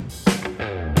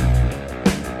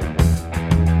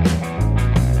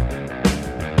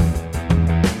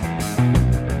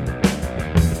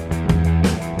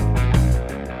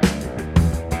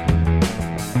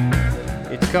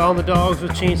On the Dogs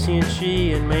with Chancey and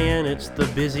She, and man, it's the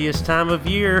busiest time of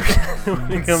year when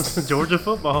it comes to Georgia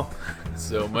football.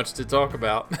 So much to talk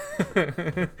about.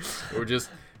 We're just,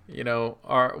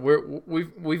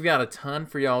 we've got a ton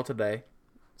for y'all today.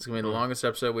 It's gonna be the longest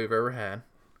episode we've ever had.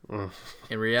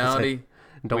 In reality,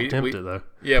 don't tempt it though.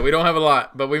 Yeah, we don't have a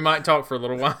lot, but we might talk for a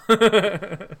little while.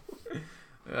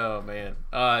 Oh man,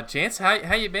 Chance,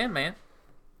 how you been, man?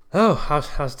 Oh,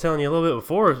 I was telling you a little bit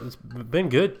before. It's been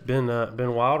good. Been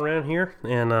wild around here,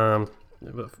 and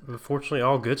but fortunately,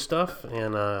 all good stuff.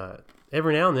 And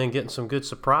every now and then, getting some good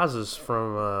surprises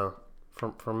from our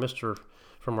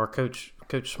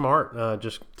Coach Smart.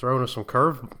 Just throwing us some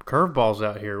curveballs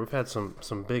out here. We've had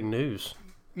some big news.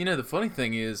 You know, the funny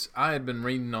thing is, I had been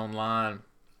reading online,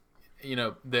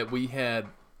 that we had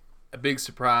a big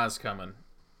surprise coming,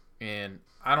 and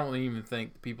I don't even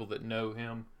think the people that know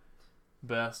him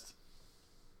best.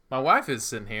 My wife is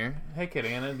sitting here. Hey, Kate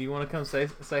Anna, do you want to come say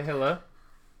hello?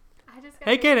 I just got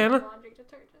Hey, Kate Anna. laundry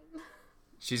detergent.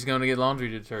 She's going to get laundry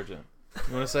detergent.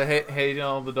 You want to say hey to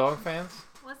all the dog fans?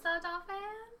 What's up, dog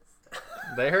fans?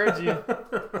 They heard you.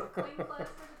 Clean clothes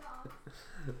for the dogs.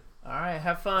 All right,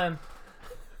 have fun.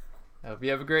 I hope you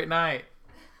have a great night.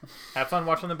 Have fun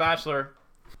watching The Bachelor.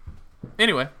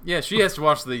 Anyway, yeah, she has to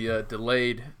watch the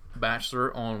delayed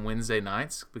Bachelor on Wednesday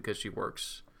nights because she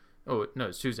works. Oh, no,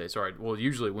 it's Tuesday, sorry. Well,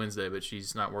 usually Wednesday, but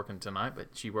she's not working tonight, but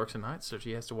she works tonight, so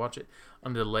she has to watch it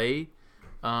on delay.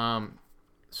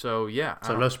 So, yeah.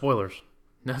 So no spoilers.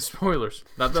 No spoilers.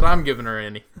 Not that I'm giving her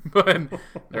any, but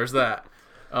there's that.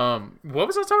 What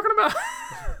was I talking about?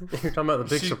 You're talking about the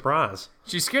big surprise.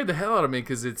 She scared the hell out of me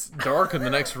because it's dark in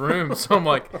the next room, so I'm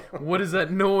like, what is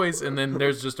that noise? And then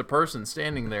there's just a person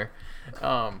standing there.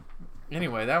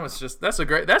 Anyway, that's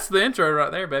the intro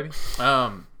right there, baby.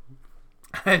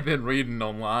 I had been reading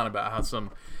online about how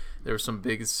there was some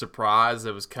big surprise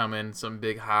that was coming, some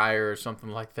big hire or something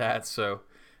like that. So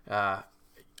I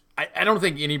don't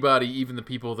think anybody, even the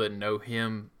people that know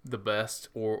him the best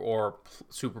or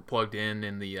super plugged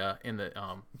in the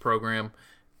program,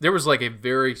 there was like a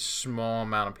very small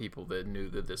amount of people that knew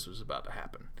that this was about to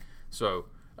happen. So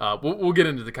we'll get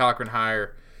into the Cochran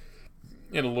hire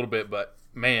in a little bit, but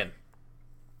man,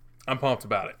 I'm pumped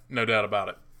about it, no doubt about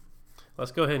it.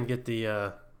 Let's go ahead and get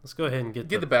the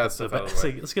bad stuff out of the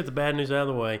way. Let's get the bad news out of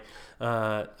the way.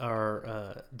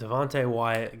 Our Devontae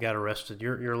Wyatt got arrested.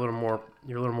 You're a little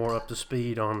more up to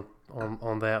speed on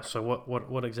that. So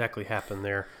what exactly happened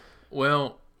there?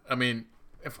 Well, I mean,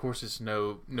 of course it's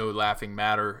no laughing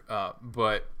matter,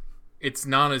 but it's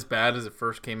not as bad as it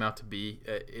first came out to be.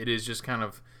 It is just kind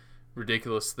of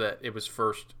ridiculous that it was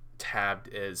first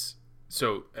tabbed as.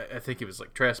 So I think it was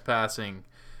like trespassing,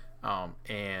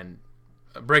 and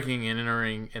breaking and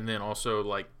entering, and then also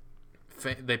like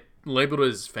they labeled it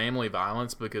as family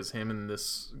violence because him and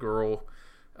this girl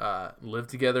lived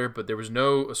together, but there was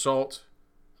no assault,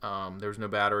 there was no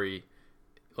battery,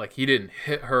 like he didn't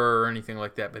hit her or anything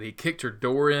like that, but he kicked her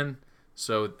door in,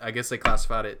 so I guess they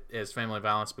classified it as family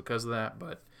violence because of that.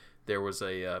 But there was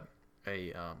a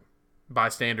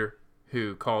bystander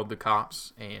who called the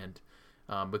cops, and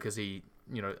because he,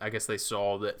 I guess they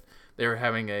saw that they were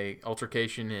having a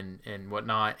altercation and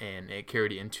whatnot, and it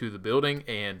carried into the building.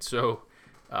 And so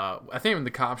I think when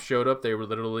the cops showed up, they were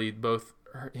literally both,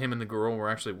 him and the girl were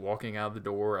actually walking out of the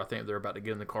door. I think they're about to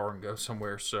get in the car and go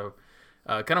somewhere. So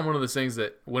kind of one of those things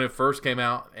that when it first came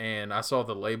out and I saw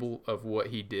the label of what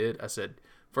he did, I said,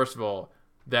 first of all,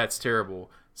 that's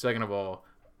terrible. Second of all,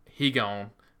 he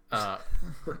gone.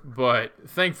 But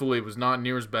thankfully it was not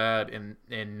near as bad,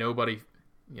 and nobody,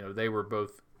 they were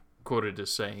both quoted as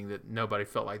saying that nobody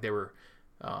felt like they were,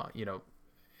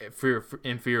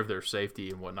 in fear of their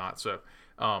safety and whatnot. So,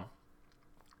 I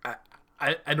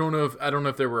don't know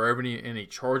if there were ever any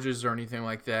charges or anything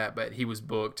like that, but he was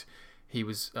booked. He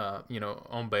was,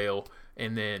 on bail,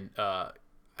 and then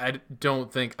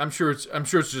I'm sure it's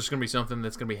just going to be something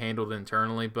that's going to be handled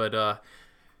internally, but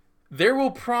there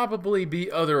will probably be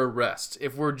other arrests.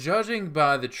 If we're judging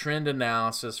by the trend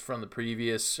analysis from the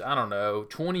previous,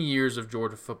 20 years of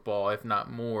Georgia football, if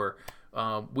not more,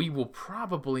 we will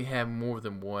probably have more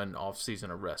than one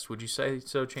off-season arrest. Would you say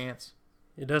so, Chance?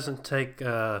 It doesn't take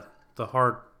the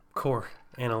hardcore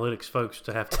analytics folks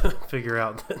to have to figure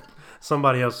out that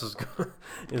somebody else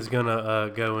is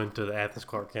gonna go into the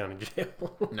Athens-Clarke County Jail.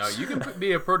 No, you can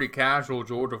be a pretty casual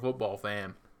Georgia football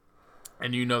fan,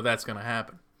 and that's going to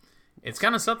happen. It's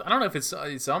kind of something. I don't know if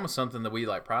it's almost something that we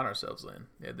like pride ourselves in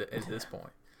at this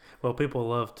point. Well, people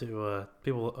love to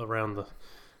people around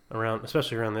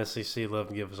especially around the SEC love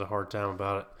to give us a hard time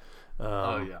about it.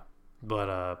 Oh yeah.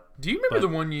 But do you remember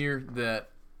the one year that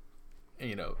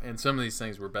and some of these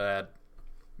things were bad,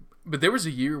 But there was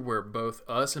a year where both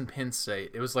us and Penn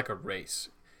State, it was like a race.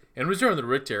 And it was during the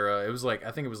Richt era. It was like,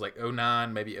 I think it was like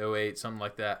 '09, maybe '08, something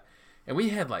like that. And we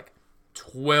had like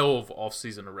 12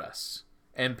 off-season arrests.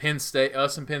 And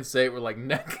us and Penn State were like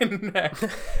neck and neck.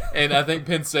 And I think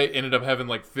Penn State ended up having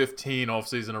like 15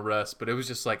 off-season arrests. But it was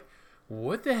just like,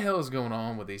 what the hell is going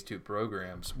on with these two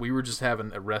programs? We were just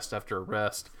having arrest after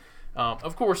arrest.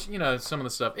 Of course, some of the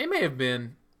stuff, it may have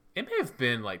been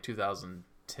like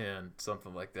 2010,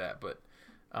 something like that. But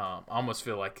I almost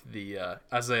feel like the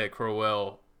Isaiah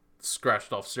Crowell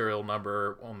scratched off serial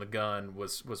number on the gun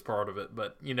was part of it,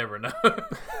 but you never know.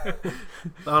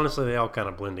 Honestly, they all kind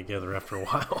of blend together after a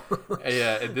while.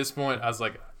 Yeah, at this point, I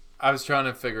was trying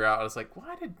to figure out. I was like,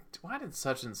 why did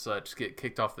such and such get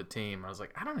kicked off the team? I was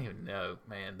like, I don't even know,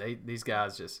 man. These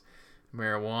guys just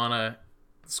marijuana,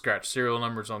 scratch serial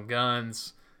numbers on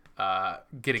guns,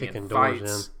 getting Kicking in doors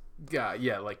fights.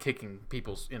 Yeah, like kicking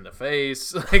people in the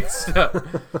face, like stuff.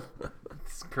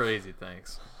 It's crazy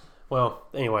things. Well,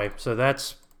 anyway, so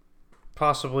that's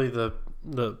possibly the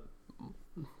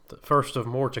first of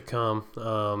more to come.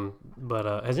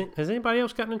 But has anybody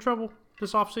else gotten in trouble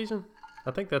this offseason?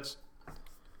 I think that's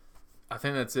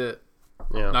it.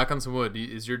 Yeah. Knock on some wood.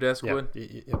 Is your desk wood?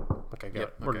 Yeah. Okay, got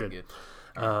it. We're okay, good.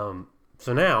 Good.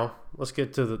 So now let's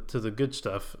get to the good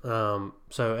stuff.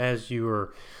 So as you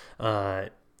were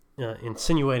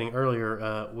insinuating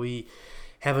earlier, we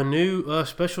have a new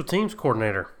special teams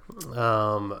coordinator,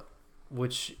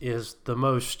 which is the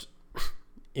most.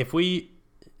 If we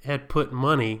had put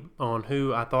money on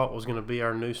who I thought was going to be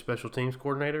our new special teams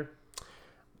coordinator,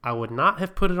 I would not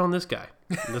have put it on this guy.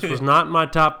 This was not my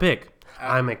top pick.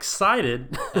 I'm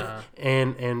excited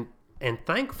and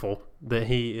thankful that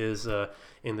he is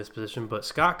in this position. But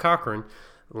Scott Cochran,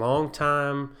 long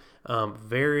time,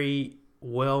 very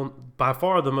well, by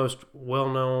far the most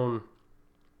well-known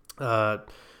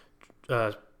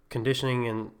conditioning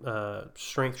and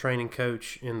strength training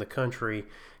coach in the country,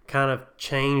 kind of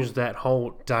changed that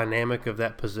whole dynamic of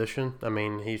that position. I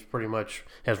mean, he's pretty much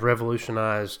has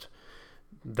revolutionized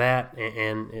that,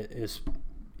 and is.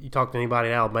 You talk to anybody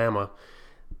in Alabama,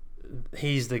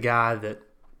 he's the guy that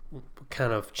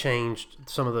kind of changed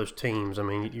some of those teams. I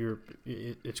mean,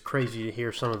 it's crazy to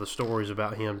hear some of the stories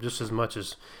about him. Just as much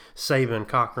as Saban,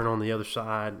 Cochran on the other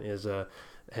side has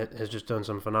just done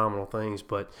some phenomenal things.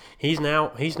 But he's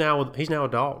now a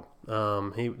dog.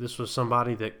 This was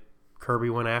somebody that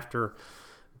Kirby went after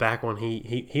back when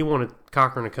he wanted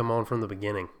Cochran to come on from the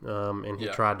beginning, and he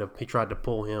tried to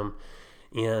pull him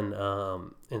in,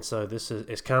 and so this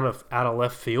is kind of out of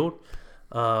left field.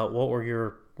 What were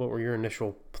your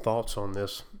initial thoughts on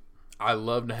this? I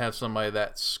love to have somebody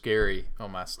that scary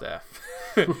on my staff.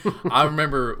 I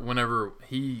remember whenever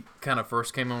he kind of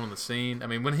first came on the scene. I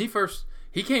mean, when he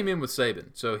came in with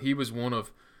Saban, so he was one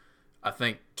of, I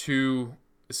think, 2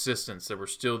 assistants that were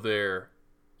still there,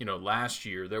 last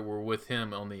year that were with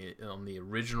him on the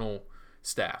original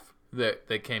staff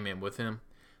that came in with him.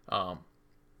 I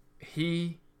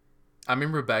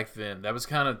remember back then, that was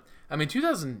kind of,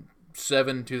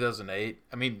 2007, 2008,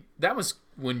 that was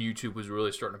when YouTube was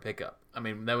really starting to pick up.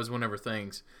 That was whenever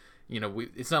things,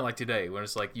 it's not like today when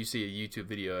it's like you see a YouTube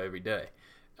video every day.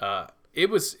 It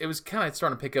was kind of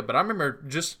starting to pick up, but I remember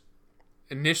just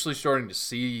initially starting to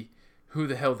see who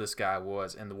the hell this guy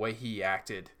was and the way he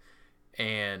acted,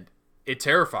 and it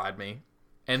terrified me.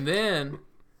 And then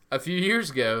a few years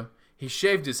ago, he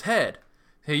shaved his head.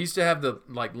 He used to have the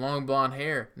long blonde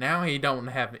hair. Now he don't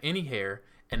have any hair,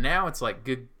 and now it's like,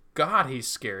 good God, he's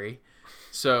scary.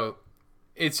 So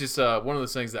it's just one of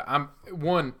those things that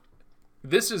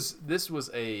This was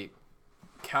of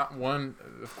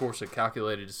course, a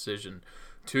calculated decision.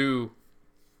 2,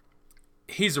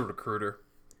 he's a recruiter,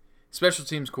 special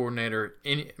teams coordinator.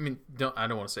 I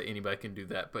don't want to say anybody can do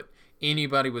that, but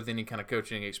anybody with any kind of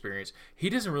coaching experience.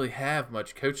 He doesn't really have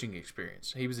much coaching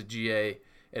experience. He was a GA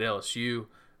at LSU,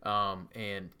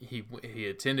 and he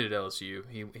attended LSU.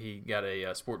 He got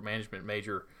a sport management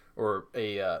major or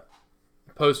a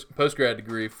post-grad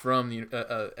degree from the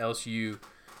LSU,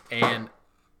 and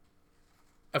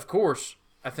of course,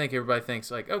 I think everybody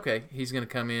thinks like, okay, he's going to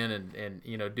come in and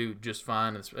do just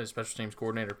fine in a special teams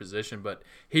coordinator position, but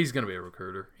he's going to be a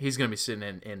recruiter. He's going to be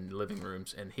sitting in living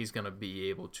rooms, and he's going to be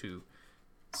able to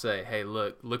say, hey,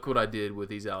 look what I did with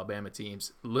these Alabama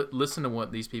teams. Listen to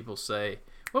what these people say.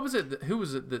 What was it? Who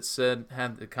was it that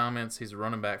had the comments? He's a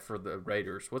running back for the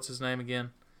Raiders. What's his name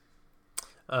again?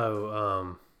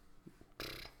 Oh,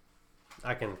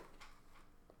 I can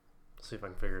see if I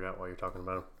can figure it out while you're talking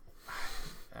about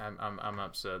him. I'm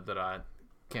upset that I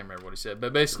can't remember what he said,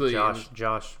 but basically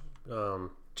Josh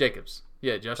Jacobs.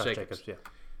 Yeah, Josh Jacobs. Jacobs. Yeah.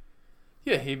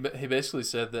 Yeah, he basically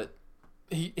said that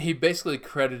he basically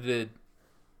credited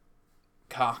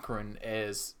Cochran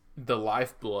as the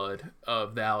lifeblood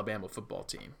of the Alabama football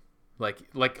team.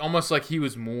 Like almost like he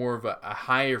was more of a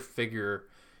higher figure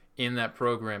in that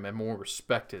program and more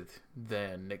respected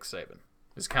than Nick Saban.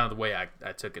 Is kind of the way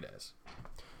I took it as.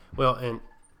 Well, and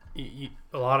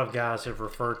a lot of guys have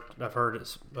I've heard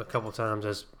it a couple of times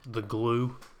as the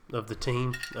glue of the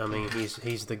team. I mean,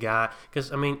 he's the guy.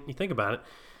 Because, I mean, you think about it,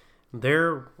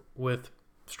 they're with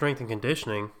strength and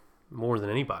conditioning more than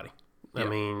anybody. Yep. I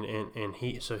mean, and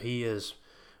he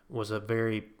was a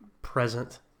very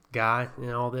present guy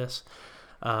in all this.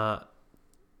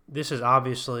 This is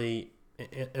obviously,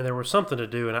 and there was something to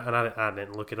do, and I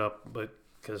didn't look it up, but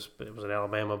because it was in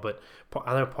Alabama. But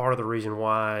I know part of the reason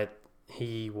why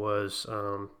he was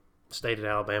stayed at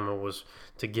Alabama was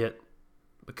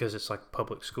because it's like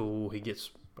public school. He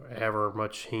gets however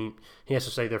much he has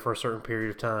to stay there for a certain period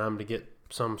of time to get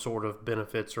some sort of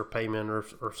benefits or payment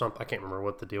or something. I can't remember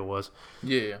what the deal was.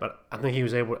 Yeah. But I think he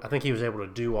was able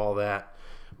to do all that.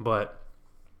 But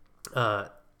I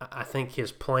think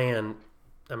his plan.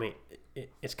 I mean,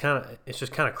 it's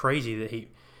just kind of crazy that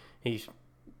he's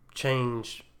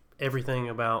changed everything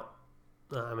about.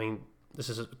 I mean, this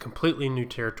is a completely new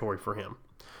territory for him.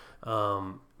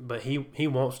 But he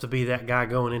wants to be that guy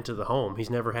going into the home. He's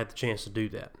never had the chance to do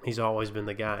that. He's always been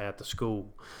the guy at the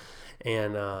school,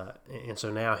 and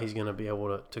so now he's going to be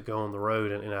able to go on the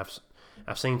road. And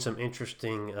I've seen some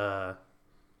interesting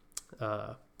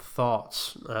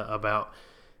thoughts about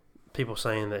people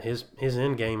saying that his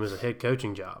end game is a head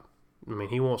coaching job. I mean,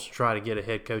 he wants to try to get a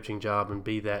head coaching job and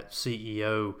be that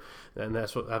CEO, and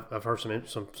that's what I've heard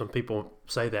some people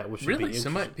say that, which would be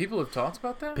interesting. People have talked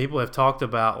about that. People have talked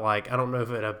about, like, I don't know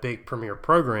if it's a big premier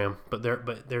program, but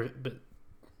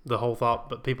the whole thought.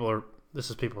 But this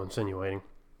is people insinuating,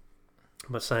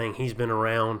 but saying he's been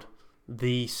around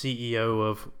the CEO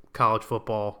of college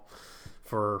football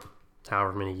for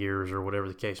however many years or whatever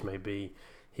the case may be.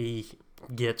 He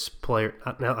gets player.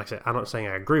 Now, like I said, I'm not saying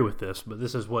I agree with this, but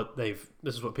this is what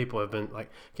people have been like.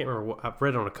 I can't remember what I've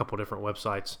read on a couple different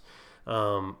websites.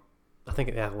 I think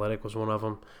Athletic was one of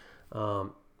them.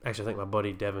 Actually, I think my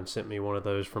buddy Devin sent me one of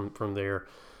those from there.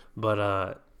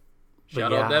 But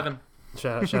shout out Devin.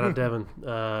 Shout out Devin.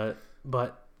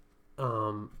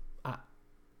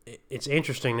 It's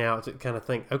interesting now to kind of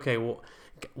think. Okay, well,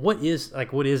 what is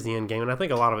the end game? And I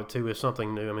think a lot of it too is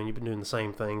something new. I mean, you've been doing the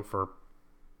same thing for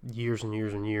years and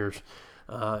years and years.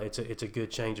 It's a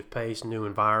good change of pace, new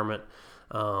environment.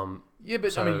 Yeah,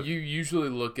 but I mean, you usually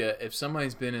look at if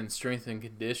somebody's been in strength and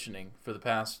conditioning for the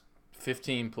past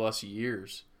 15 plus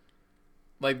years,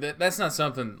 like that's not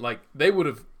something like they would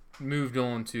have moved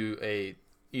on to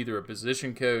either a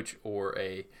position coach or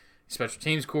a special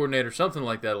teams coordinator, something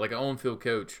like that, like an on-field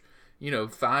coach.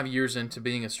 5 years into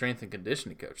being a strength and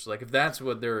conditioning coach. Like if that's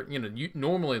what they're,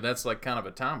 normally that's like kind of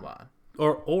a timeline.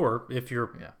 Or if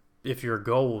your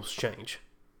goals change,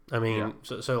 I mean,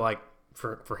 so like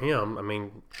for him, I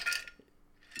mean,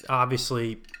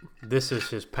 obviously this is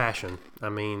his passion. I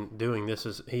mean,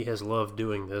 he has loved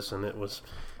doing this, and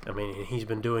he's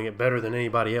been doing it better than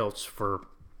anybody else for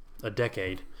a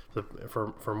decade,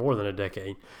 for more than a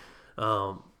decade.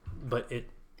 But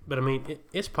I mean,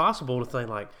 it's possible to think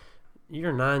like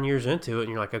you're 9 years into it,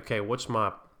 and you're like, okay, what's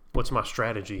my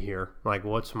strategy here? Like,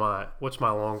 what's my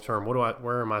long term?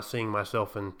 Where am I seeing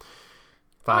myself in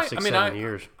 5, 6, 7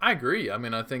 years? I agree. I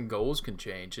mean, I think goals can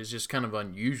change. It's just kind of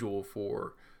unusual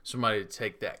for somebody to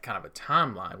take that kind of a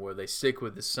timeline where they stick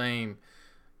with the same.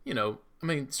 I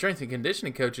mean, strength and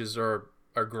conditioning coaches are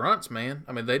grunts, man.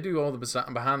 I mean, they do all the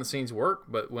behind the scenes work,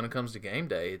 but when it comes to game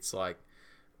day, it's like,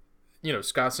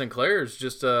 Scott Sinclair is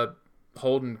just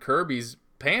holding Kirby's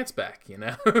pants back,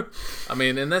 I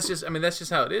mean, and that's just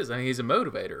how it is. I mean, he's a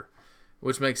motivator,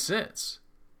 which makes sense.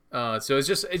 So it's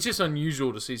just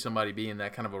unusual to see somebody be in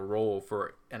that kind of a role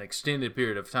for an extended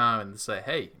period of time and to say,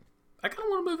 hey, I kind of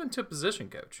want to move into a position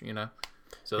coach,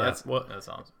 So that's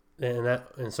awesome.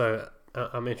 And so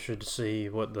I'm interested to see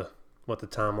what the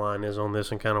timeline is on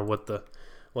this and kind of what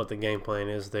the game plan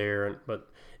is there. But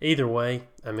either way,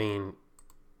 I mean,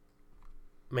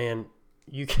 man,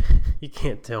 you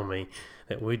can't tell me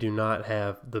that we do not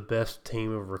have the best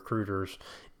team of recruiters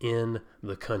in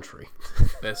the country.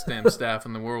 Best damn staff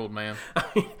in the world, man.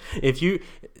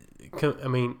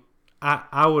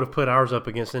 I would have put ours up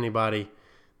against anybody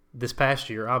this past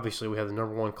year. Obviously, we have the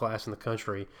number one class in the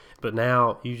country, but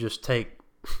now you just take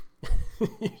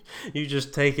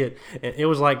it. And it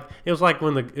was like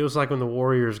when the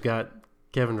Warriors got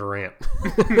Kevin Durant.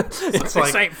 It's like,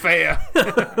 this ain't fair.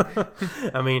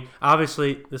 I mean,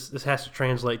 obviously, this has to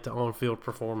translate to on-field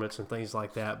performance and things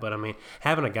like that. But I mean,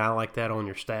 having a guy like that on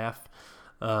your staff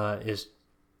is,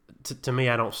 to me,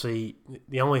 I don't see.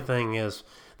 The only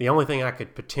thing I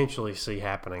could potentially see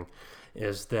happening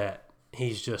is that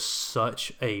he's just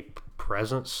such a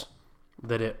presence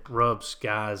that it rubs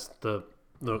guys the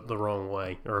wrong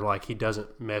way, or like he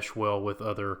doesn't mesh well with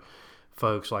other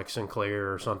folks like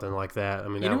Sinclair or something like that. I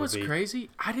mean, you know what's crazy?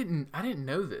 I didn't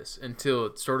know this until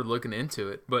it started looking into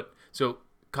it. But so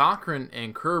Cochran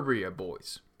and Kirby are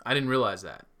boys. I didn't realize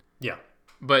that. Yeah,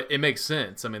 but it makes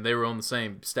sense. I mean, they were on the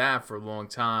same staff for a long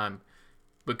time.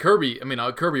 But Kirby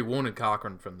wanted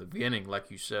Cochran from the beginning, like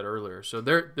you said earlier. So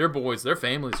they're boys. Their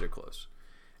families are close.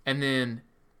 And then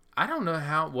I don't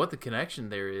know what the connection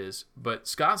there is, but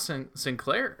Scott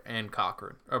Sinclair and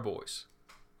Cochran are boys.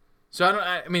 So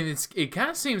I mean, it kind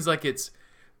of seems like it's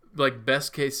like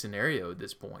best case scenario at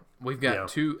this point. We've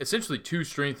got essentially two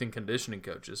strength and conditioning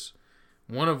coaches,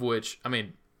 one of which, I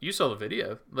mean, you saw the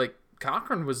video. Like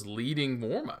Cochran was leading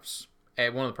warm-ups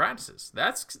at one of the practices.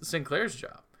 That's Sinclair's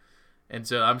job. And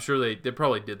so I'm sure they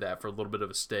probably did that for a little bit of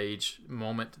a stage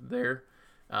moment there.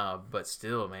 But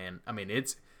still, man, I mean,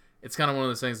 it's kind of one of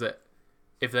those things that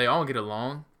if they all get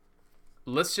along,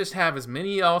 let's just have as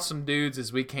many awesome dudes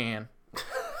as we can.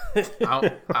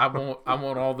 I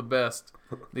want all the best.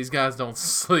 These guys don't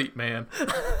sleep, man.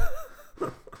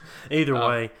 Either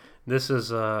way, this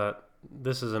is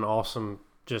an awesome,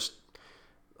 just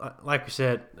like we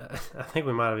said. I think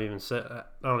we might have even said. I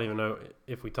don't even know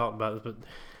if we talked about this, but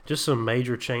just some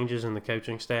major changes in the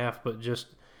coaching staff. But just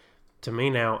to me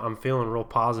now, I'm feeling real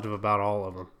positive about all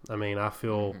of them. I mean, I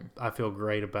feel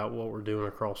great about what we're doing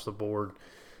across the board,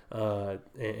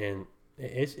 and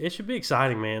it should be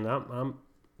exciting, man.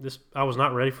 I was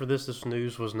not ready for this. This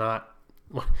news was not.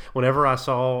 Whenever I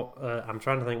saw, I'm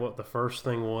trying to think what the first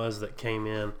thing was that came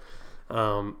in.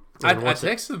 I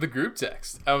texted the group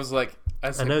text. I was like,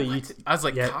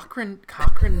 yeah.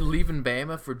 Cochran leaving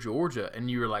Bama for Georgia,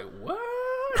 and you were like, what?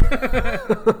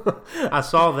 I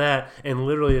saw that, and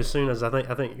literally as soon as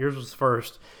I think yours was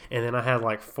first, and then I had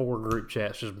like 4 group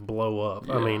chats just blow up.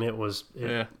 Yeah. I mean, it was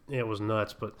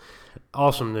nuts, but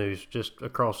awesome news just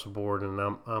across the board, and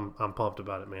I'm pumped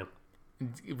about it, man.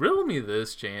 Riddle me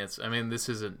this, Chance. I mean, this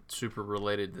isn't super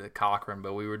related to Cochran,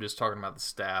 but we were just talking about the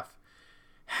staff.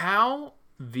 How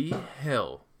the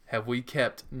hell have we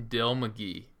kept Dell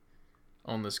McGee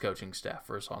on this coaching staff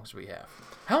for as long as we have?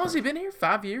 How long has he been here?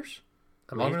 5 years?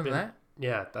 Longer than that?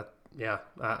 Yeah,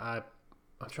 I'm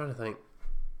trying to think.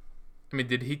 I mean,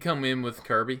 did he come in with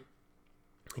Kirby?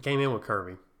 He came in with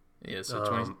Kirby. Yeah, so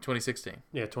 2016.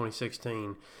 Yeah,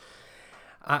 2016.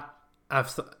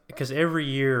 Because every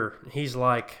year he's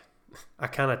like, I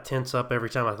kind of tense up every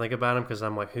time I think about him because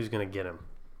I'm like, who's going to get him?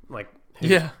 Like,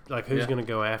 who's going to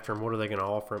go after him? What are they going to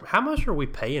offer him? How much are we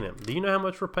paying him? Do you know how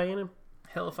much we're paying him?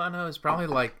 Hell if I know. It's probably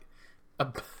like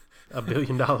 $1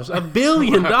 billion. $1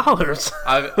 billion.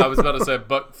 I was about to say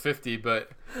 $150,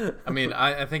 but I mean,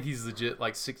 I think he's legit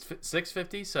like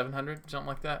 650, 700, something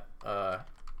like that.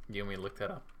 You want me to look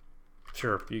that up?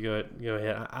 Sure, you go ahead.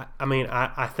 I mean,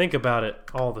 I think about it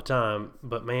all the time,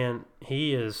 but man,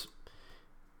 he is.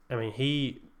 I mean,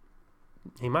 he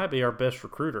might be our best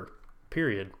recruiter.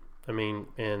 Period. I mean,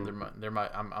 and there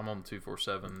might. I'm on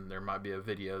 247. There might be a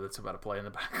video that's about to play in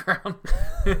the background.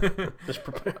 Just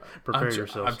prepare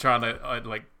yourself. I'm trying to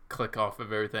like click off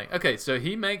of everything. Okay, so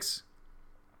he makes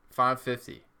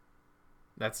 $550.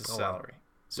 That's his salary. Wow.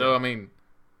 So yeah. I mean,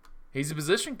 he's a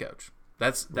position coach.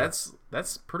 That's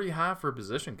pretty high for a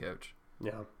position coach.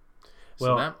 Yeah.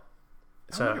 Well, I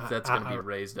wonder if that's going to be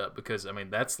raised up because I mean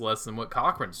that's less than what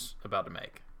Cochran's about to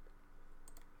make.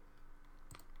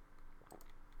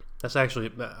 That's actually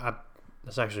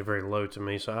very low to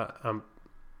me. So I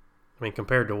mean,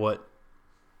 compared to what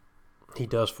he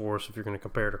does for us, if you're going to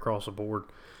compare it across the board,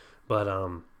 but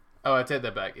I take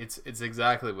that back. It's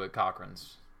exactly what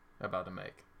Cochran's about to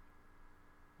make,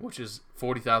 which is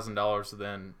 $40,000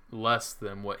 then less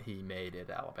than what he made at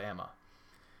Alabama,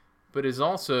 but is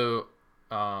also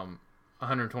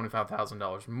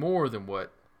 $125,000 more than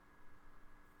what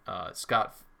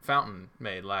Scott Fountain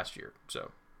made last year. So.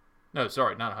 No,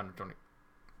 sorry, not 120,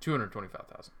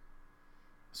 225,000.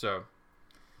 So,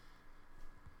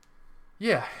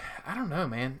 yeah, I don't know,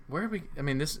 man. Where are we? I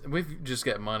mean, we've just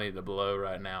got money to blow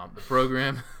right now. The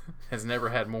program has never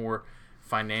had more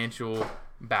financial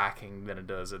backing than it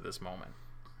does at this moment.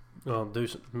 Well,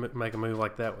 make a move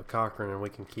like that with Cochran, and we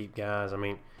can keep guys. I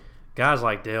mean, guys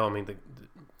like Dell. I mean,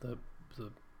 the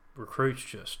recruits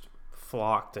just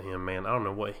flock to him, man. I don't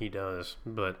know what he does,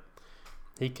 but.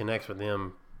 he connects with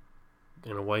them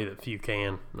in a way that few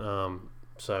can.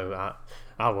 So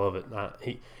I love it.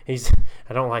 He's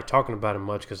I don't like talking about him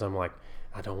much because I'm like,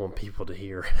 I don't want people to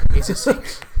hear. It's a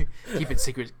secret. Keep it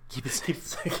secret. Keep it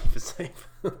safe. Keep it safe.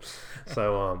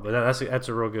 So, but no, that's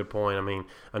a real good point. I mean,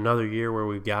 another year where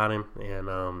we've got him, and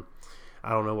I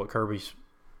don't know what Kirby's.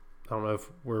 I don't know if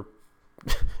we're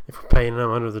paying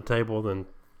him under the table, then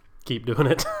keep doing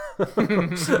it.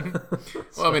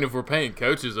 Well, I mean, if we're paying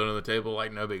coaches under the table,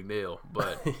 like, no big deal.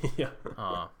 But Yeah.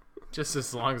 just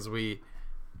as long as we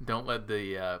don't let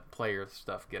the player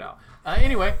stuff get out.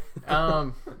 Anyway,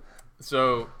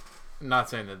 so not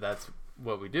saying that that's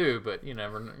what we do, but you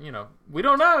never, we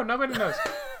don't know. Nobody knows.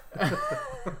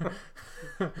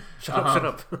 Shut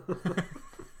up.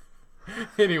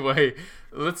 Anyway,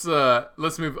 let's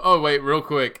move. Oh wait, real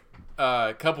quick,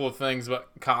 a couple of things about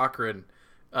Cochran.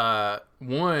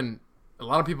 One, a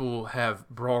lot of people have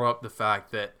brought up the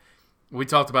fact that we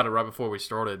talked about it right before we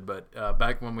started, but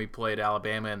back when we played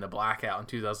Alabama in the blackout in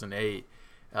 2008,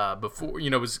 before,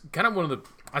 it was kind of one of the,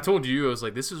 I told you, I was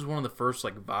like, this is one of the first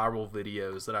like viral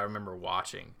videos that I remember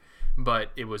watching,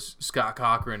 but it was Scott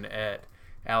Cochran at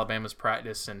Alabama's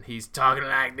practice, and he's talking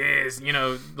like this,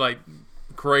 like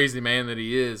crazy man that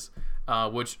he is,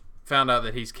 which found out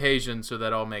that he's Cajun, so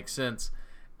that all makes sense.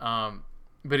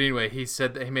 But anyway, he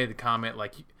said that he made the comment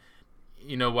like,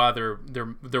 why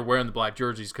they're wearing the black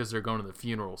jerseys because they're going to the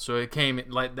funeral. So it came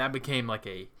like that became like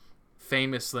a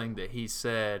famous thing that he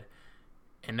said,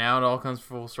 and now it all comes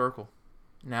full circle.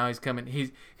 Now he's coming.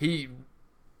 He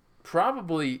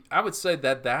probably, I would say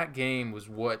that game was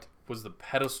what was the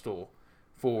pedestal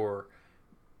for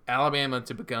Alabama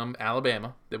to become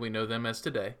Alabama that we know them as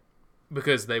today,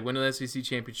 because they won the SEC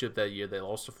championship that year. They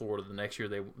lost to Florida. The next year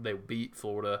they beat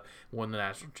Florida, won the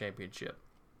national championship.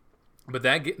 But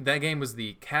that game was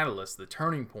the catalyst, the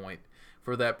turning point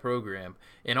for that program,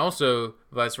 and also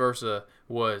vice versa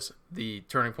was the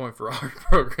turning point for our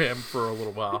program for a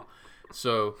little while.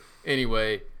 So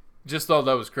anyway, just thought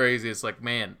that was crazy. It's like,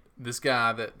 man, this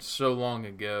guy that so long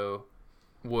ago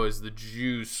was the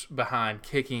juice behind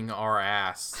kicking our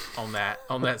ass on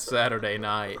that Saturday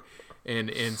night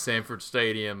in Sanford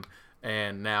Stadium,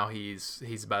 and now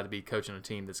he's about to be coaching a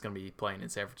team that's going to be playing in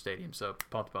Sanford Stadium. So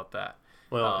pumped about that.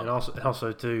 Well, and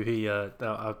also too, he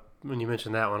when you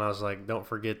mentioned that one, I was like, don't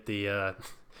forget the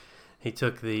he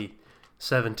took the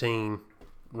 17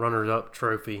 runners-up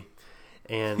trophy,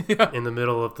 and in the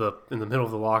middle of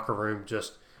the locker room,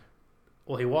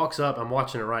 he walks up. I'm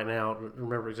watching it right now.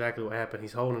 Remember exactly what happened.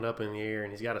 He's holding it up in the air,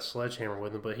 and he's got a sledgehammer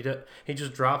with him, but he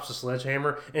just drops the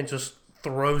sledgehammer and just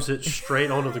throws it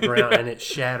straight onto the ground, and it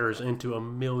shatters into a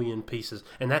million pieces.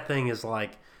 And that thing is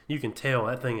like, you can tell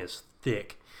that thing is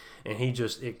thick. And it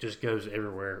just goes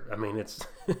everywhere. I mean,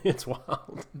 it's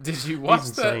wild. Did you watch He's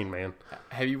insane, man.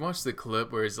 Have you watched the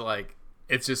clip where it's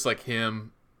just like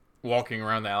him walking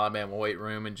around the Alabama weight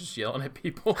room and just yelling at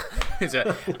people? He's like,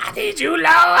 I need you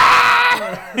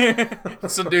lower.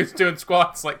 Some dude's doing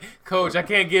squats like, Coach, I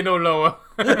can't get no lower.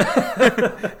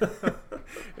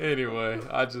 Anyway,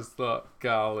 I just thought,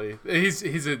 golly,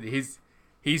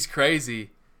 he's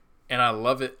crazy. And I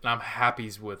love it, and I'm happy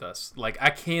he's with us. Like, I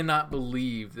cannot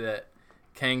believe that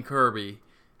Kane Kirby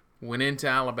went into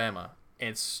Alabama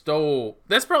and stole.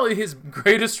 That's probably his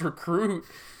greatest recruit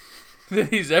that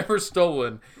he's ever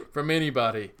stolen from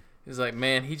anybody. He's like,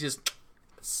 man, he just,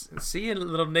 see you,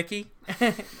 little Nicky.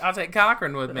 I'll take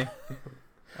Cochran with me.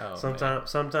 Oh,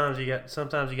 sometimes you got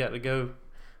to go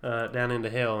down into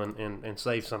hell and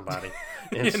save somebody,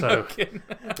 and so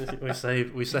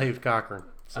we saved Cochran.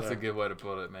 So. That's a good way to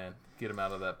put it, man. Get him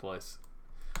out of that place.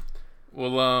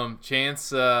 Well, Chance,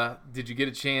 did you get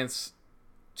a chance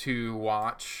to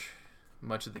watch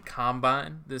much of the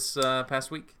Combine this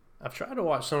past week? I've tried to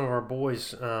watch some of our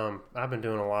boys. I've been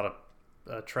doing a lot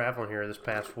of traveling here this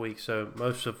past week, so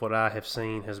most of what I have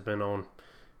seen has been on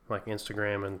like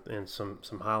Instagram and some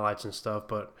highlights and stuff.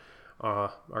 But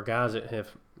our guys that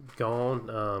have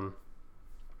gone.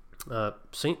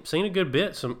 Seen a good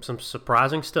bit, some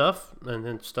surprising stuff, and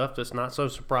then stuff that's not so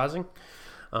surprising.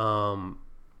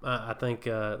 I think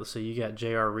let's see, you got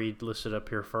J.R. Reed listed up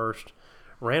here first.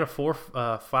 Ran a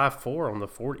 4.54 on the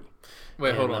 40.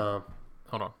 Wait, hold on.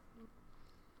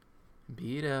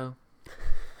 Beto,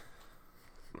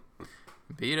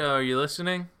 are you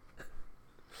listening?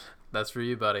 That's for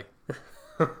you, buddy.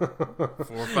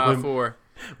 4.54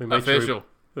 official.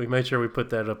 We made sure we put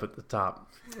that up at the top.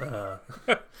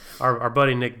 Our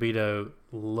buddy Nick Beto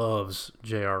loves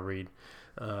J.R. Reed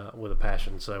with a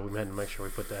passion, so we had to make sure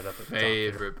we put that up at the top.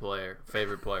 Favorite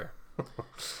player.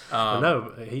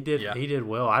 No, he did. Yeah. He did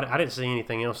well. I didn't see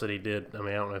anything else that he did. I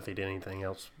mean, I don't know if he did anything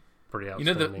else pretty You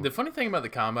know, outstanding. the funny thing about the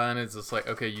combine is it's like,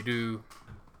 okay, you do,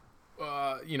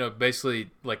 basically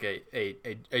like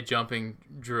a jumping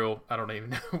drill. I don't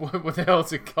even know what the hell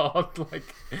is it called.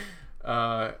 Like,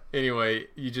 anyway,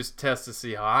 you just test to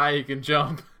see how high you can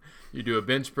jump. You do a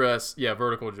bench press. Yeah,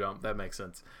 vertical jump. That makes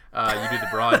sense. You do the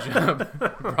broad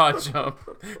jump.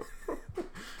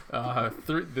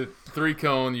 The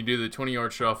 3-cone. You do the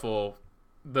 20-yard shuffle.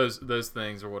 Those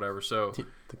things or whatever. So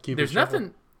the Cupid there's shuffle?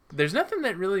 nothing. There's nothing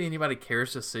that really anybody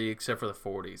cares to see except for the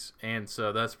 40s, and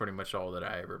so that's pretty much all that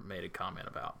I ever made a comment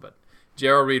about. But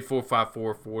J.R. Reed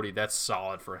 4.54 40. That's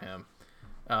solid for him.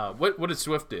 What did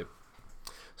Swift do?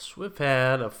 Swift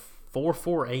had a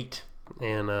 4.48,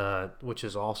 and which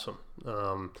is awesome.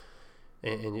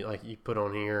 And like you put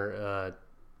on here,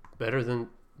 better than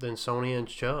Sony and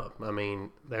Chubb. I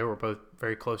mean, they were both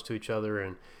very close to each other,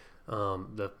 and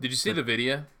Did you see the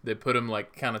video? They put him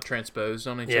like kind of transposed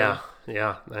on each other.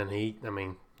 Yeah, and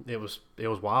it was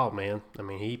wild, man. I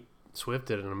mean, Swift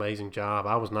did an amazing job.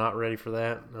 I was not ready for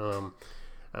that.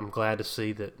 I'm glad to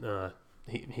see that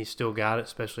he still got it,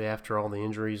 especially after all the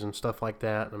injuries and stuff like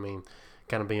that. I mean,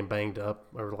 kind of being banged up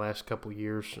over the last couple of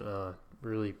years.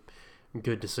 Really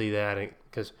good to see that,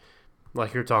 because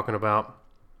like you're talking about,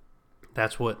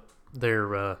 that's what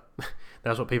they're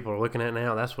that's what people are looking at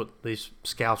now. That's what these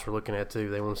scouts are looking at too.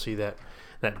 They want to see that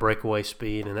breakaway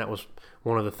speed, and that was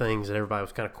one of the things that everybody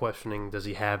was kind of questioning. Does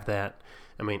he have that?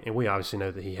 I mean, and we obviously know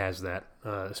that he has that,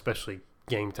 especially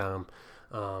game time.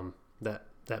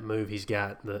 That move he's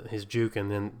got, his juke, and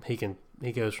then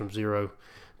he goes from 0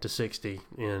 to 60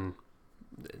 in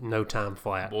no time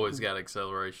flat. Boy's got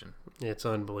acceleration. It's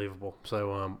unbelievable.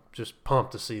 So just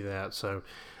pumped to see that. So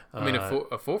I mean, a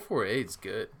 4.48 is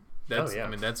good. That's, yeah. I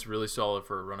mean, that's really solid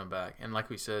for a running back. And like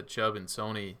we said, Chubb and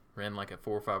Sony ran like a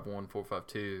 4.51,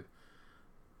 4.52.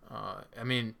 I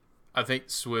mean, I think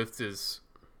Swift is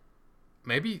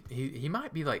maybe he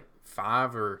might be like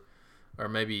 5 or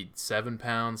maybe 7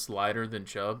 pounds lighter than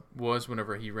Chubb was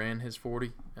whenever he ran his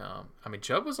 40. I mean,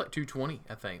 Chubb was like 220,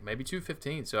 I think, maybe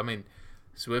 215. So I mean,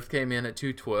 Swift came in at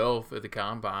 212 at the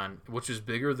combine, which is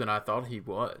bigger than I thought he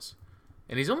was,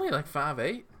 and he's only like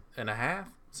 5'8 and a half,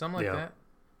 something like that.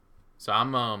 So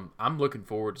I'm looking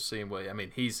forward to seeing what. I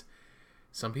mean,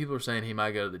 some people are saying he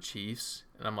might go to the Chiefs,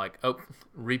 and I'm like, oh,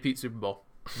 repeat Super Bowl,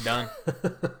 done.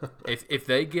 if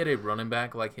they get a running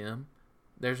back like him,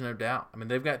 there's no doubt. I mean,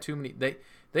 they've got too many.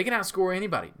 They can outscore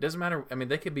anybody. Doesn't matter. I mean,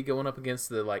 they could be going up against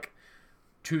the like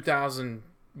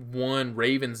 2001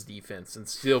 Ravens defense and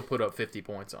still put up 50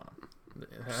 points on them.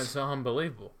 That's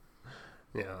unbelievable.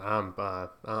 Yeah, I'm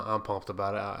pumped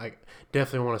about it. I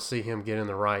definitely want to see him get in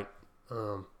the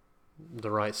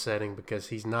right setting, because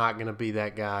he's not going to be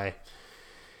that guy.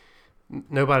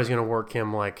 Nobody's going to work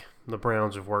him like the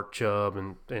Browns have worked Chubb,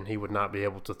 and he would not be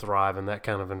able to thrive in that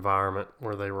kind of environment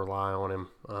where they rely on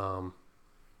him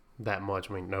that much.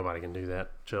 I mean, nobody can do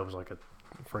that. Chubb's like a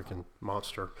freaking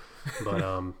monster. But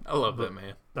I love that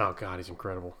man. Oh God, he's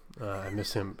incredible. I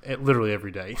miss him literally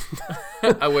every day.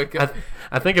 I wake up.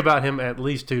 I think about him at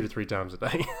least 2 to 3 times a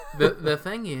day. The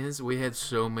thing is, we had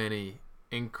so many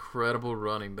incredible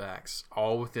running backs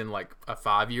all within like a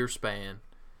 5-year span,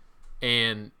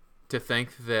 and to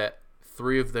think that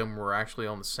 3 of them were actually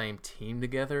on the same team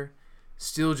together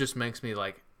still just makes me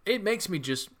like, it makes me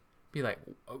just be like,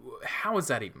 how is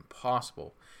that even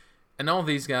possible? And all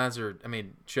these guys are, I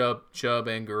mean, Chubb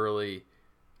and Gurley,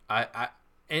 I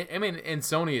mean, and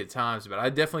Sony at times, but I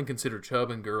definitely consider Chubb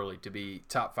and Gurley to be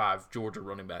top 5 Georgia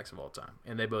running backs of all time,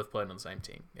 and they both played on the same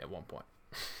team at one point.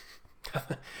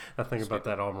 I think about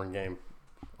that Auburn game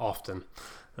often.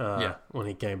 When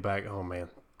he came back, oh man,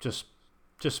 just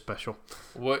special.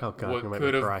 What God,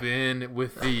 could have been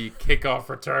with the kickoff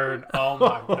return? Oh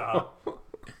my God!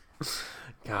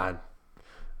 God,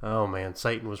 oh man,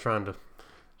 Satan was trying to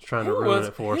ruin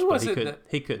it for us, but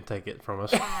he couldn't take it from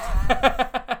us.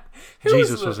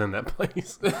 Jesus was in that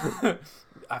place.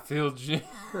 I feel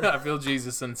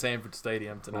Jesus in Sanford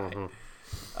Stadium tonight. Mm-hmm.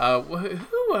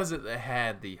 Who was it that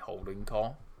had the holding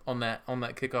call on that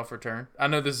kickoff return? I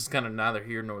know this is kind of neither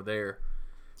here nor there.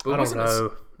 But I don't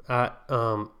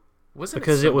know. Wasn't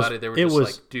because it somebody it they were was,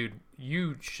 just like, dude,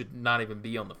 you should not even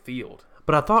be on the field.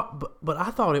 But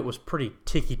I thought it was pretty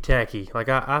ticky tacky. Like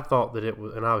I thought that it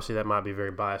was, and obviously that might be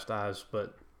very biased eyes,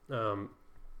 but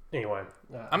anyway,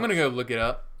 I'm gonna go look it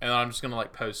up, and I'm just gonna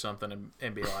like post something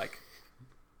and be like,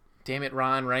 damn it,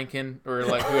 Ryan Rankin, or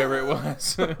like whoever it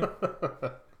was.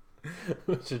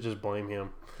 We should just blame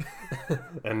him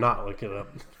and not look it up.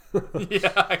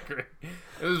 Yeah, I agree.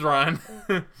 It was Ryan.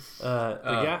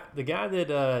 The guy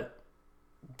that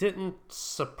didn't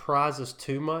surprise us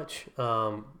too much.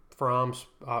 Fromm's,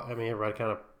 I mean, everybody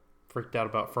kind of freaked out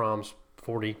about Fromm's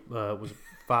 40. Was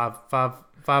 5:01.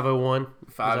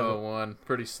 5:01,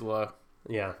 pretty slow.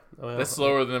 Yeah, well, That's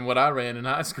slower than what I ran in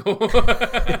high school.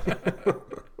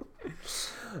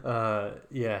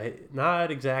 yeah,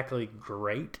 not exactly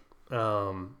great,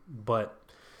 but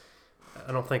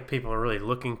I don't think people are really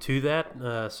looking to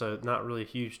that. So not really a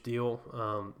huge deal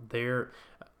there.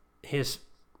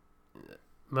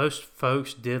 Most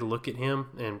folks did look at him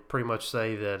and pretty much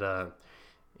say that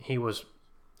he was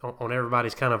on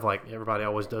everybody's kind of like everybody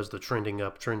always does the trending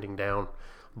up, trending down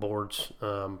boards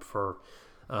for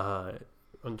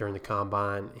during the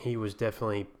combine. He was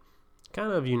definitely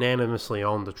kind of unanimously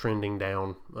on the trending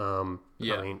down.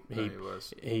 Yeah, I mean, he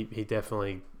was. He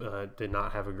definitely did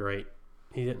not have a great.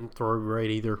 He didn't throw great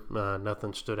either.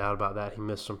 Nothing stood out about that. He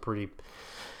missed some pretty.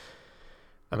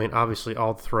 I mean, obviously,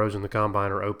 all the throws in the combine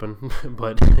are open,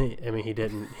 but I mean, he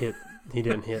didn't hit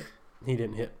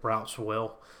routes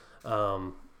well.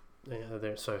 So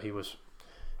he was.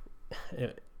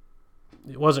 It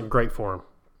wasn't great for him,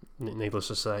 needless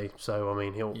to say. So I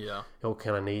mean, he'll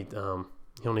kind of need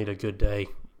he'll need a good day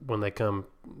when they come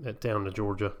down to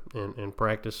Georgia and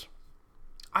practice.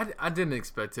 I didn't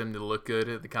expect him to look good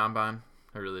at the combine.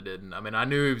 I really didn't. I mean, I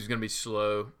knew he was going to be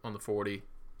slow on the 40.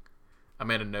 I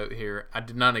made a note here. I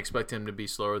did not expect him to be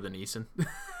slower than Eason.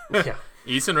 Yeah,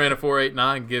 Eason ran a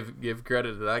 4.89. Give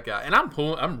credit to that guy. And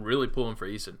I'm really pulling for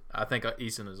Eason. I think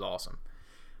Eason is awesome.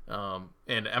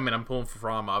 And I mean, I'm pulling for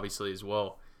Fromm obviously as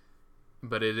well.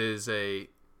 But it is to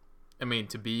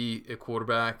be a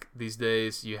quarterback these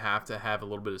days, you have to have a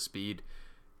little bit of speed.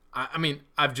 I mean,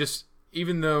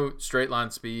 even though straight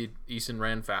line speed, Eason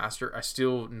ran faster, I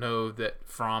still know that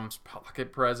Fromm's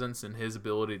pocket presence and his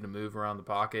ability to move around the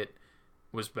pocket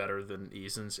was better than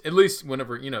Eason's, at least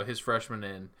whenever, his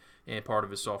freshman and part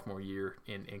of his sophomore year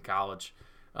in college.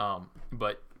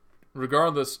 But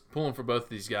regardless, pulling for both of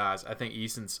these guys, I think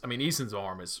Eason's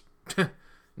arm is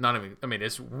not even,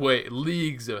 it's way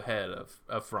leagues ahead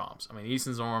of Fromm's. I mean,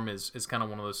 Eason's arm is kind of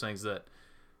one of those things that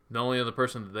the only other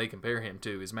person that they compare him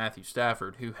to is Matthew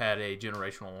Stafford, who had a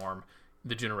generational arm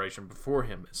the generation before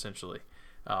him, essentially.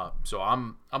 So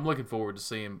I'm looking forward to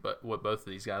seeing what both of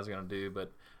these guys are going to do.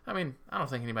 But, I mean, I don't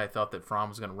think anybody thought that Fromm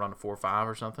was going to run a 4.5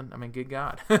 or something. I mean, good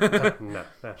God. No,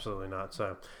 absolutely not.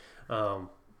 So,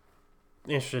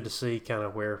 interested to see kind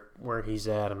of where he's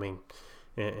at, I mean,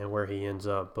 and where he ends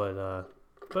up. But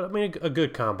I mean, a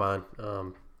good combine.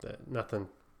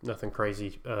 Nothing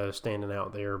crazy standing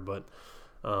out there, but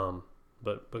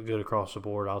good across the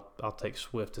board. I'll take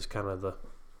Swift as kind of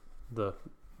the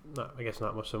I guess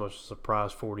not so much a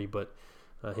surprise 40, but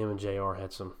him and JR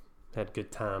had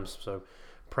good times, so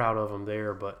proud of them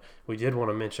there. But we did want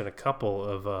to mention a couple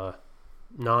of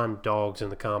non-dogs in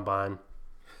the combine.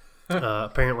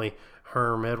 Apparently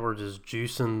Herm Edwards is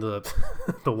juicing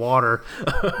the water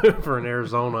over in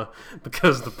Arizona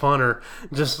because the punter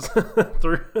just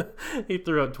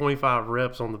threw up 25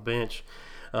 reps on the bench.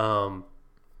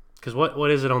 Because what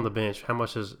is it on the bench? How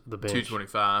much is the bench?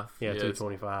 225. Yeah,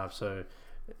 225. So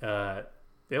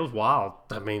it was wild.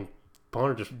 I mean,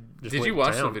 punter just Did went you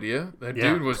watch down. the video? That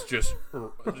dude was just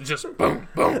boom,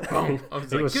 boom, boom. I was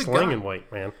He like, was good slinging God.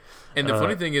 weight, man. And the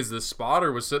funny thing is, the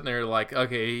spotter was sitting there like,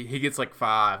 okay, he gets like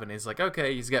 5, and he's like,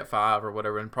 okay, he's got 5 or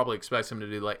whatever, and probably expects him to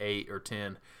do like 8 or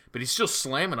 10, but he's still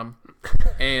slamming them.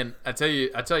 And I tell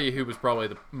you, who was probably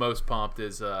the most pumped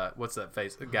is what's that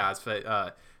guy's face?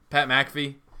 Pat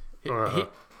McAfee. I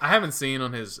haven't seen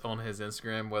on his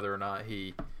Instagram whether or not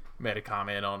he made a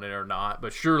comment on it or not,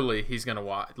 but surely he's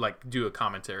gonna do a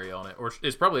commentary on it, or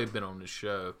it's probably been on his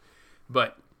show.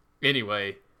 But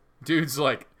anyway, dude's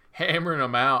like hammering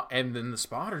him out, and then the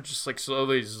spotter just like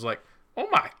slowly just like, oh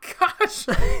my gosh,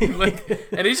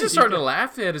 and he's just starting to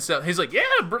laugh at himself. He's like, yeah,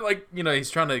 bro,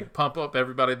 he's trying to pump up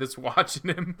everybody that's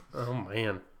watching him. Oh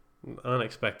man,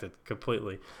 unexpected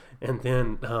completely. And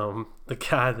then the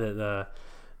guy that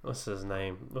what's his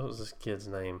name? What was this kid's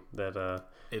name? That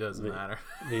It doesn't matter.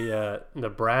 The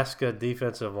Nebraska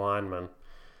defensive lineman,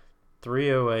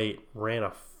 308, ran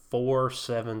a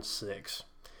 4.76,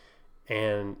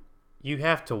 and you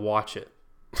have to watch it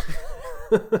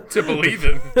to believe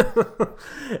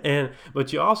it.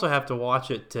 But you also have to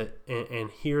watch it and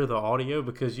hear the audio,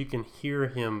 because you can hear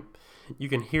him. You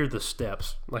can hear the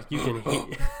steps. Like you can hear.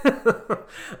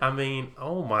 I mean,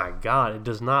 oh my God, it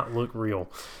does not look real.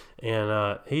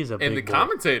 And he's a big and the boy.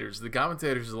 commentators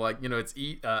are like, it's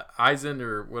Eisen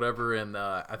or whatever, and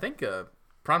I think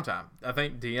Primetime. I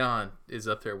think Dion is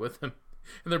up there with him,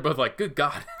 and they're both like, "Good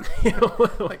God!"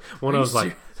 One of them was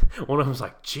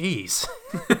like, "Geez,"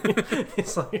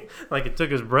 it's like it took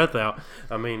his breath out.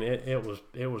 I mean, it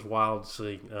was wild to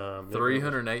see.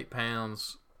 308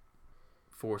 pounds,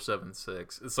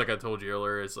 476. It's like I told you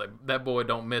earlier. It's like that boy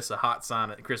don't miss a hot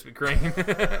sign at Krispy Kreme.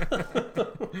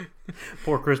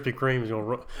 Poor Krispy Kreme's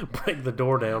gonna break the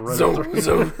door down. Zoom,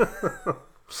 zoom.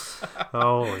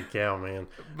 Holy cow, man!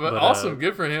 But awesome,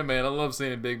 good for him, man. I love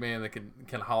seeing a big man that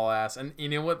can haul ass. And you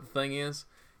know what the thing is?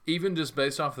 Even just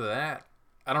based off of that,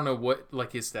 I don't know what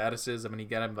like his status is. I mean, he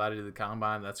got invited to the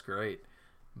combine. That's great.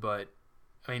 But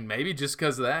I mean, maybe just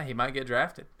because of that, he might get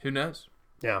drafted. Who knows?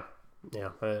 Yeah.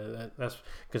 That's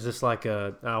because it's like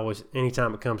I always,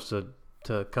 anytime it comes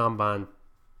to combine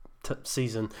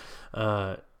season,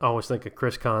 I always think of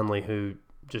Chris Conley, who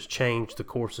just changed the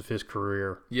course of his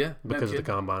career. Yeah, because of the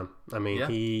combine. I mean, Yeah.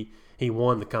 he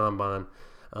won the combine,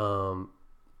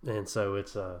 and so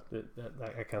it's that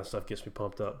kind of stuff gets me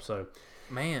pumped up. So,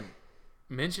 man,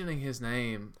 mentioning his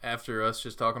name after us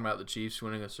just talking about the Chiefs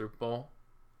winning a Super Bowl,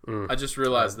 I just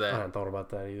realized I that hadn't thought about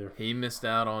that either. he missed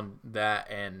out on that,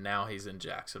 and now he's in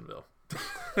Jacksonville.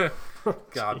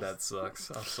 God, that sucks.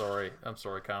 I'm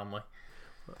sorry, Conley.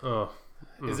 Oh.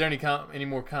 Is there any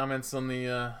more comments on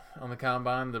the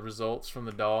combine, the results from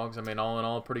the Dogs? I mean, all in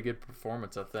all, a pretty good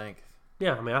performance, I think.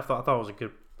 Yeah, I mean, I thought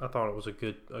it was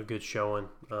a good showing.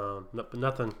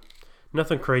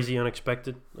 Nothing crazy,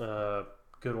 unexpected,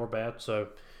 good or bad. So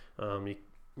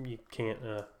you can't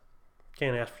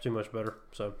ask for too much better.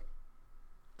 So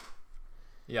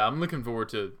yeah, I'm looking forward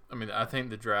to. I mean, I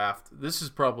think the draft. This is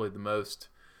probably the most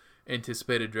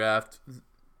anticipated draft,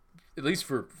 at least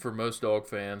for most Dog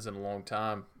fans, in a long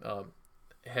time.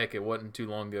 Heck, it wasn't too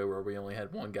long ago where we only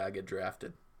had one guy get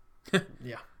drafted.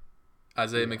 yeah.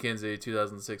 Isaiah McKenzie,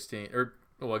 2016,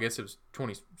 I guess it was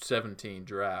 2017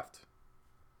 draft.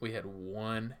 We had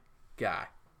one guy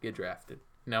get drafted.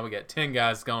 Now we got 10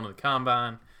 guys going to the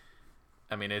combine.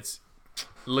 I mean, it's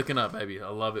looking up, baby. I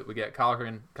love it. We got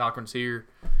Cochran. Cochran's here.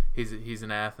 He's in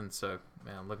Athens, so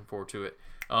man, I'm looking forward to it.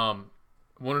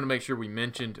 Wanted to make sure we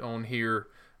mentioned on here.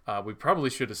 We probably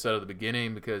should have said at the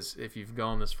beginning, because if you've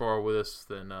gone this far with us,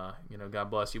 then God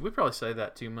bless you. We probably say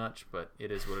that too much, but it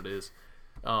is what it is.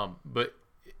 But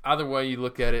either way you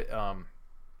look at it,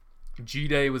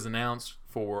 G-Day was announced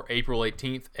for April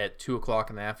 18th at 2 o'clock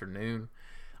in the afternoon.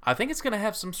 I think it's going to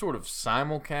have some sort of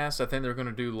simulcast. I think they're going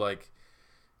to do like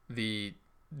the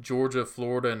Georgia,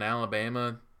 Florida, and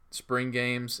Alabama spring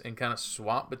games and kind of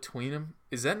swap between them.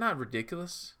 Is that not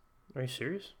ridiculous? Are you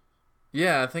serious?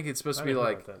 Yeah, I think it's supposed to be didn't know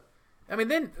like... about that. I mean,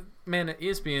 then, man,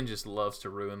 ESPN just loves to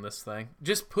ruin this thing.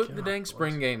 Just put the God dang bless.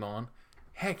 spring game on.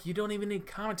 Heck, you don't even need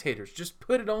commentators. Just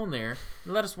put it on there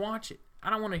and let us watch it. I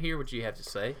don't want to hear what you have to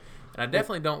say. And I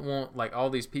definitely don't want, like, all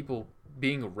these people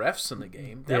being refs in the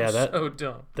game. That was so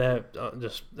dumb. That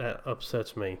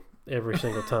upsets me every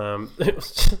single time. It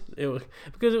was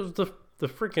because it was the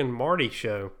freaking Marty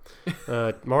show.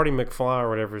 Marty McFly or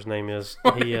whatever his name is.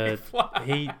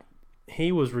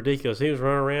 He was ridiculous. He was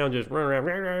running around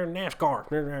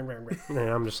NASCAR, and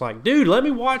I'm just like, dude, let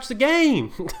me watch the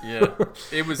game. Yeah,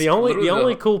 it was the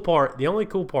only cool part. The only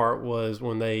cool part was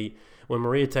when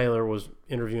Maria Taylor was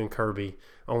interviewing Kirby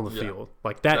on the field.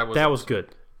 Like that was good.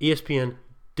 ESPN,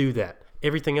 do that.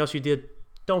 Everything else you did,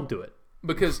 don't do it.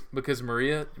 Because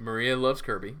Maria loves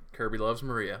Kirby. Kirby loves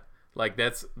Maria. Like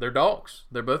they're dogs.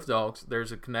 They're both dogs.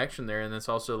 There's a connection there, and it's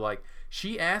also like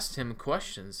she asked him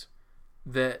questions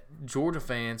that Georgia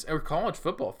fans or college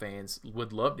football fans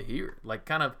would love to hear. Like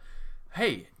kind of,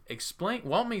 hey,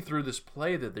 walk me through this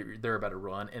play that they're about to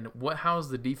run, and how is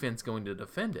the defense going to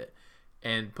defend it?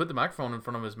 And put the microphone in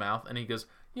front of his mouth, and he goes,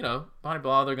 Bonnie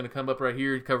Blah, they're going to come up right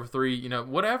here, cover 3,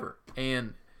 whatever.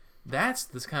 And that's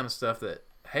this kind of stuff that,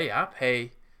 hey, I'll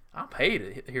pay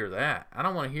to hear that. I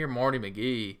don't want to hear Marty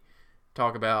McGee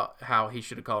talk about how he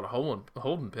should have called a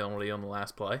holding penalty on the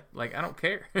last play. Like, I don't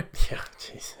care. Yeah,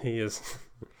 jeez, he is.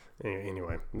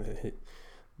 Anyway,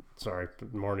 sorry,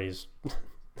 Marty's.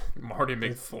 Marty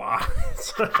McFly.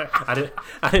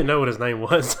 I didn't know what his name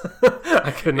was.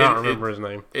 I could not remember his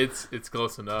name. It's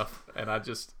close enough, and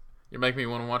you're making me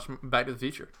want to watch Back to the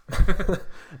Future.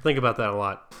 Think about that a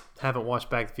lot. Haven't watched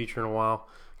Back to the Future in a while.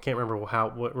 Can't remember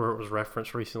where it was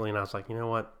referenced recently, and I was like, you know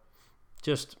what?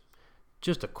 Just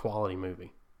a quality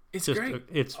movie. It's just great.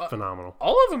 It's phenomenal.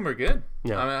 All of them are good.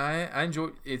 Yeah. I mean, I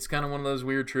enjoy. It's kind of one of those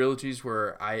weird trilogies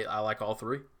where I like all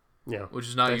 3. Yeah, which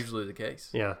is not usually the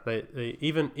case. Yeah, they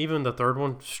even the third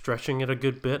one, stretching it a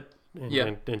good bit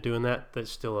and doing that's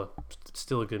still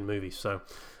a good movie. So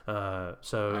I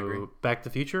agree. Back to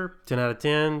the Future, 10 out of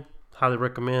 10. Highly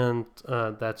recommend.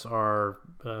 That's our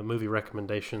movie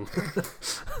recommendation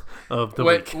of the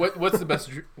week. What's the best?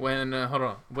 Hold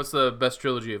on. What's the best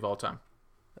trilogy of all time?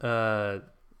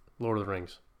 Lord of the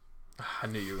Rings. I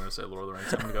knew you were going to say Lord of the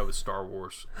Rings. I'm going to go with Star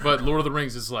Wars. But Lord of the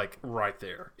Rings is like right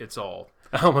there. It's all.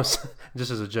 I almost, just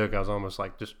as a joke, I was almost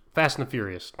like just Fast and the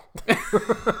Furious.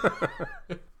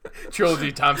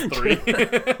 Trilogy times 3.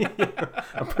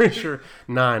 I'm pretty sure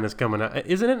 9 is coming out.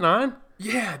 Isn't it 9?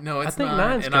 Yeah, no, it's I think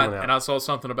not. 9's coming out. And I saw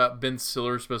something about Ben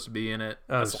Stiller supposed to be in it.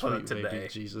 Oh, I saw that sweet baby today.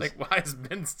 Jesus. Like, why is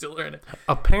Ben Stiller in it?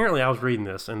 Apparently, I was reading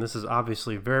this, and this is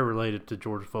obviously very related to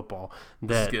Georgia football.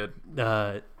 That This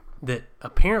is that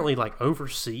apparently, like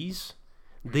overseas,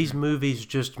 these movies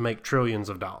just make trillions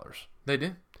of dollars. They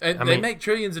do. And I they mean- make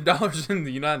trillions of dollars in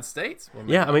the United States. Well,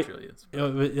 maybe Yeah, I not mean, trillions.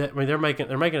 they're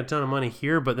making a ton of money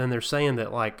here, but then they're saying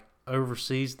that like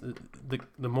overseas,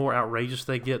 the more outrageous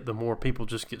they get, the more people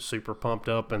just get super pumped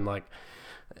up, and like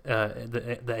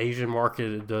the Asian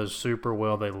market does super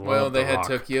well. They love. Well, they The had Rock.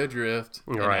 Tokyo Drift,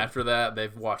 and Right. after that,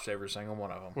 they've watched every single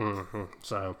one of them.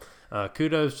 So,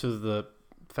 kudos to the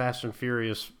Fast and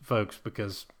Furious folks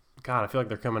because, God, I feel like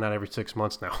they're coming out every 6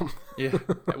 months now. Yeah.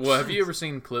 Well, have you ever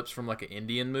seen clips from like an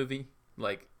Indian movie,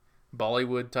 like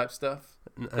Bollywood type stuff?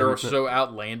 They're so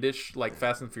outlandish. Like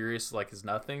Fast and Furious, like is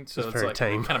nothing. So it's very like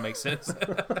tame. it kind of makes sense.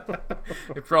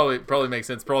 It probably makes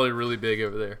sense. Probably really big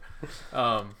over there.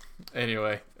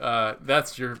 Anyway,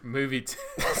 that's your movie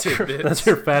tidbits. That's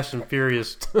your Fast and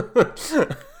Furious, Fast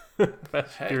and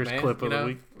Hey, Furious man, clip you of the know,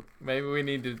 week. Maybe we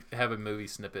need to have a movie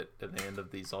snippet at the end of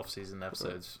these off-season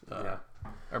episodes. Yeah.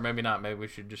 Or maybe not. Maybe we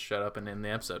should just shut up and end the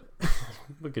episode.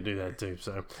 We could do that too.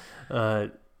 So,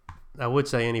 I would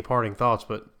say any parting thoughts,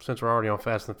 but since we're already on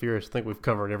Fast and Furious, I think we've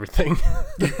covered everything.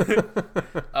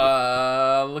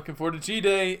 Looking forward to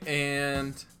G-Day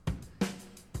and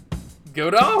go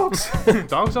Dogs!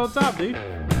 Dogs on top, dude.